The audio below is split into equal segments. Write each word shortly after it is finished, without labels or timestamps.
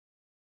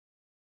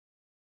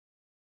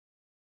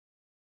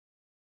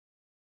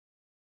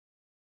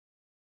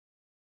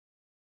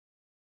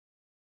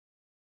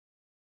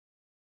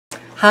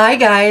Hi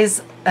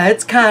guys,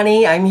 it's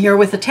Connie. I'm here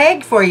with a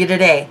tag for you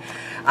today.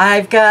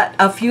 I've got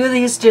a few of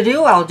these to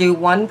do. I'll do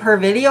one per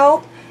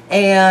video.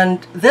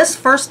 And this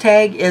first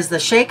tag is the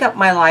Shake Up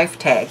My Life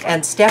tag.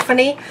 And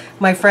Stephanie,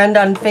 my friend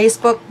on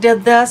Facebook,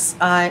 did this.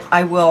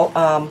 I will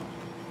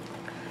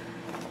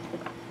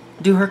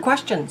do her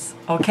questions,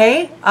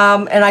 okay?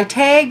 And I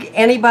tag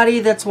anybody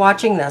that's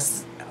watching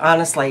this.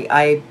 Honestly,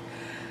 I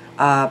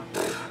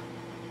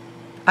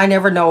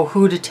never know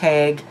who to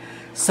tag.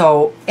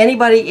 So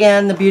anybody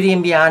in the Beauty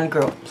and Beyond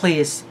group,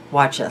 please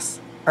watch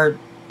this or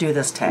do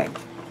this tag.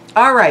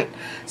 All right,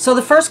 so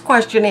the first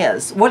question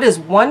is, what is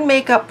one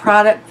makeup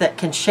product that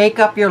can shake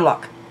up your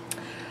look?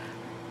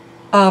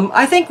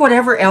 I think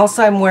whatever else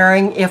I'm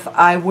wearing, if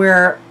I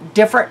wear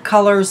different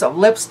colors of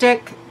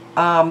lipstick,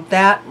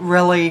 that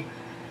really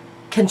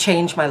can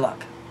change my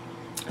look.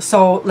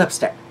 So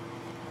lipstick.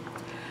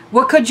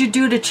 What could you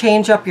do to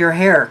change up your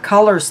hair?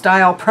 Color,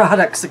 style,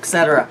 products,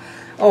 etc.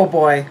 Oh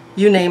boy,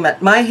 you name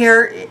it. My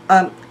hair,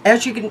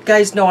 as you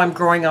guys know, I'm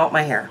growing out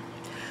my hair.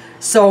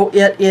 So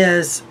it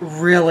is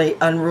really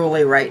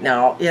unruly right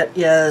now. It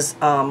is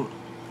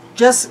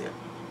just,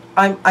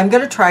 I'm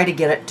going to try to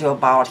get it to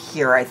about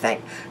here, I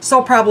think.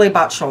 So probably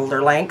about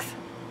shoulder length,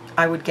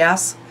 I would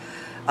guess.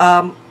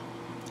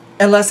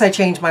 Unless I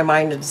change my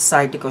mind and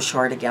decide to go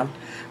short again.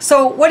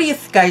 So what do you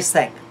guys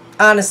think?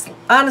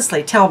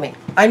 Honestly, tell me.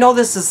 I know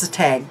this is a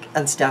tag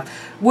and stuff.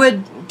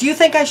 Do you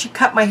think I should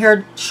cut my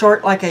hair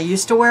short like I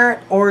used to wear it?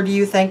 Or do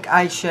you think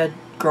I should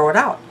grow it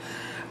out?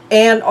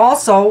 And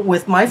also,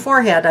 with my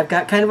forehead, I've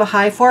got kind of a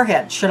high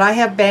forehead. Should I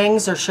have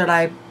bangs or should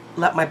I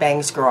let my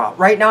bangs grow out?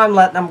 Right now I'm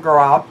letting them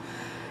grow out.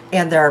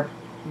 And they're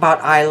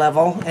about eye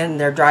level. And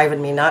they're driving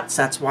me nuts.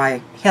 That's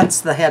why, hence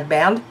the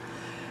headband.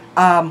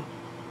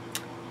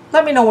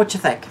 Let me know what you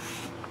think.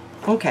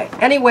 Okay.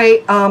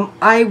 Anyway,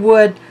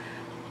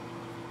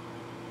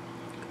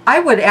 I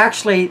would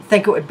actually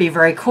think it would be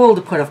very cool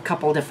to put a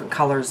couple different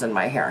colors in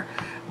my hair.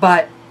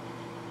 But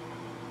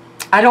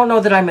I don't know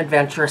that I'm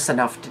adventurous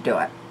enough to do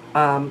it.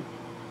 But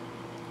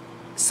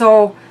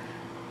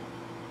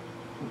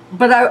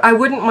I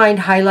wouldn't mind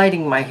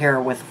highlighting my hair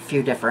with a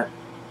few different,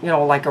 you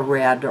know, like a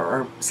red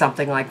or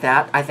something like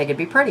that. I think it'd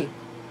be pretty.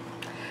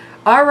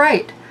 All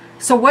right.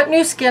 So what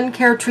new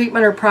skincare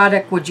treatment or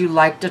product would you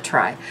like to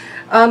try?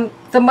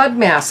 The mud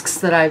masks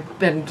that I've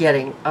been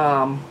getting.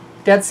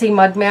 Dead Sea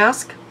Mud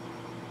Mask.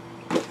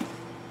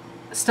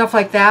 Stuff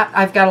like that.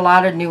 I've got a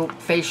lot of new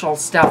facial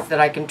stuff that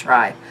I can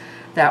try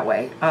that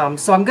way.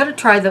 So I'm going to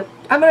try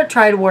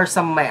to wear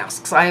some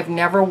masks. I have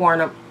never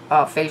worn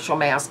a facial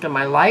mask in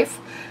my life,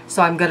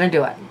 so I'm going to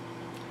do it.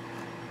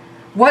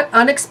 What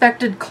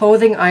unexpected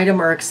clothing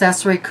item or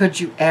accessory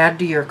could you add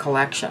to your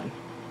collection?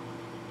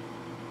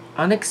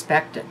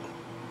 Unexpected.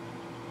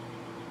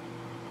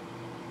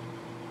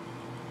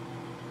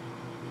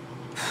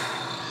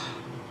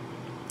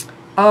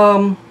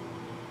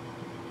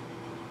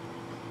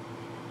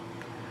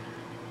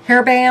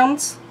 Hair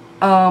bands,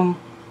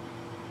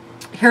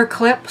 hair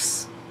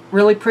clips,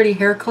 really pretty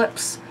hair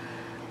clips.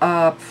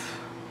 I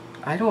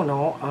don't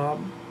know,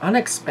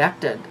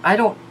 unexpected. I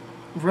don't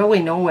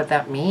really know what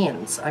that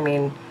means. I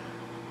mean,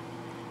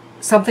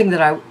 something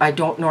that I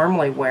don't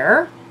normally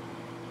wear.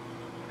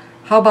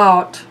 How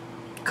about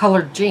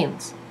colored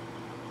jeans?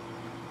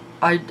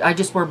 I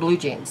just wear blue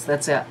jeans,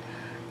 that's it.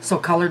 So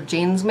colored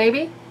jeans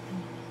maybe?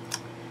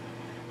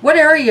 What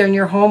area in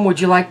your home would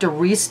you like to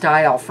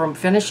restyle, from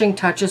finishing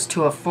touches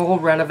to a full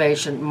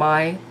renovation?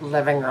 My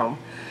living room,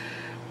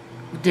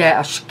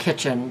 dash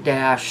kitchen,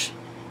 dash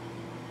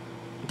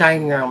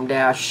dining room,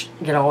 dash,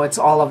 you know, it's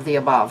all of the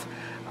above.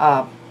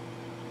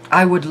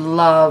 I would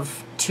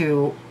love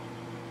to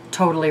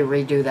totally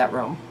redo that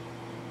room.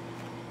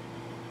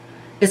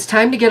 It's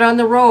time to get on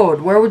the road.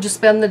 Where would you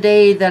spend the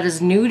day that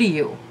is new to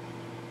you?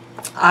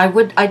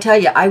 I tell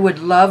you, I would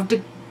love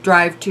to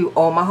drive to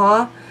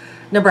Omaha,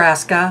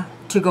 Nebraska,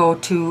 to go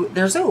to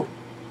their zoo.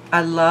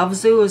 I love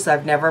zoos.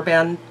 I've never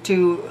been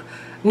to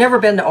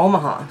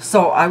Omaha,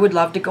 so I would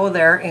love to go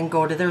there and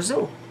go to their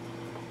zoo.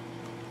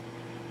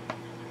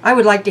 I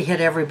would like to hit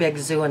every big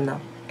zoo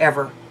in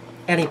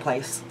any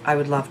place. I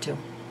would love to.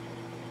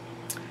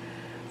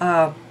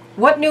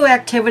 What new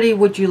activity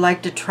would you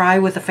like to try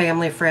with a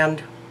family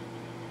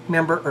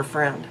member or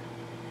friend?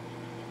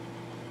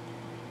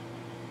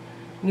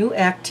 New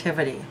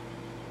activity.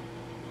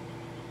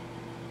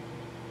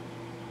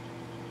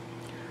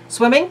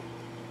 Swimming?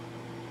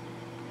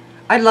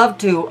 I'd love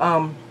to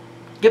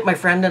get my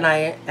friend and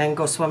I and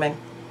go swimming.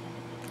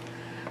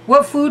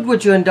 What food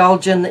would you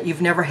indulge in that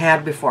you've never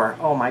had before?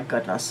 Oh my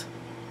goodness.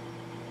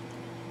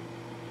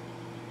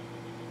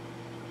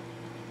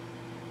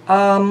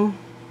 I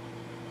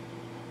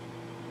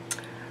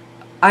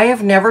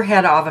have never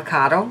had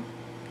avocado,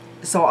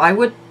 so I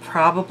would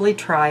probably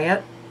try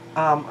it.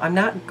 I'm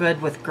not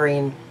good with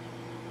green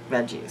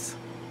veggies,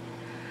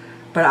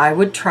 but I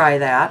would try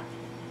that.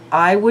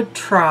 I would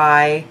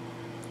try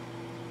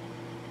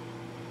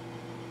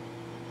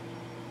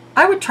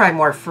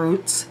more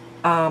fruits.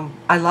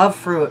 I love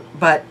fruit,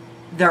 but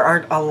there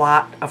aren't a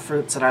lot of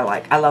fruits that I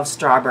like. I love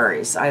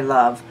strawberries. I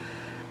love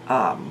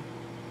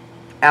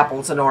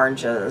apples and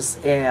oranges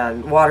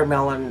and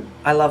watermelon.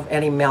 I love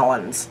any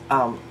melons.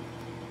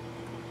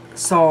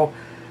 So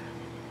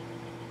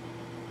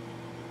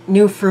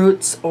new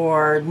fruits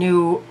or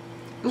new,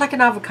 like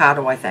an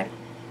avocado, I think.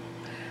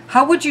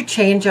 How would you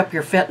change up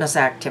your fitness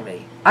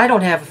activity? I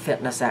don't have a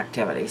fitness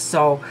activity.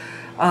 So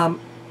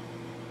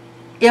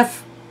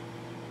if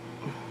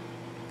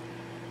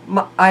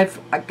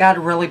I've got a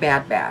really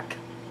bad back,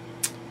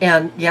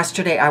 and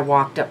yesterday I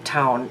walked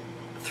uptown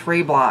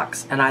 3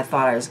 blocks and I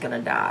thought I was going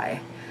to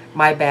die.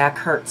 My back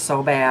hurt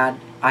so bad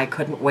I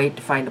couldn't wait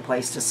to find a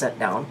place to sit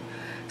down.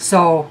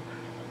 So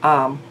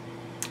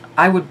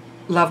I would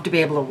love to be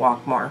able to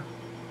walk more,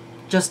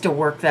 just to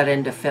work that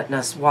into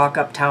fitness, walk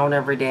uptown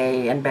every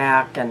day and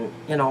back, and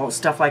you know,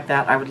 stuff like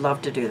that. I would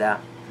love to do that.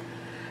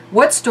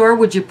 What store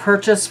would you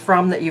purchase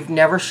from that you've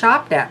never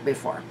shopped at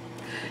before?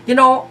 You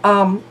know,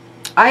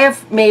 I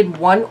have made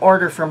one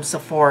order from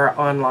Sephora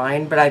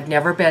online, but I've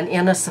never been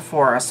in a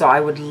Sephora, so I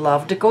would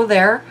love to go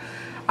there.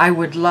 I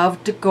would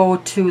love to go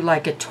to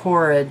like a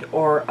Torrid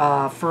or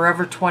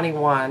Forever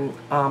 21.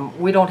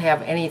 We don't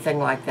have anything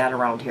like that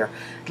around here.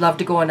 I'd love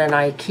to go in an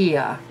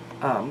IKEA,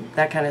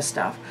 that kind of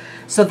stuff.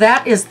 So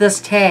that is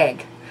this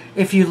tag.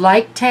 If you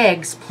like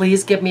tags,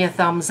 please give me a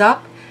thumbs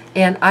up,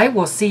 and I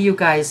will see you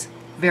guys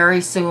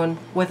very soon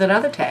with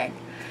another tag.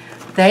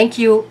 Thank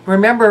you.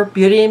 Remember,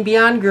 Beauty and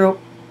Beyond Group,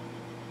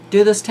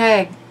 do this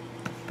tag.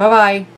 Bye-bye.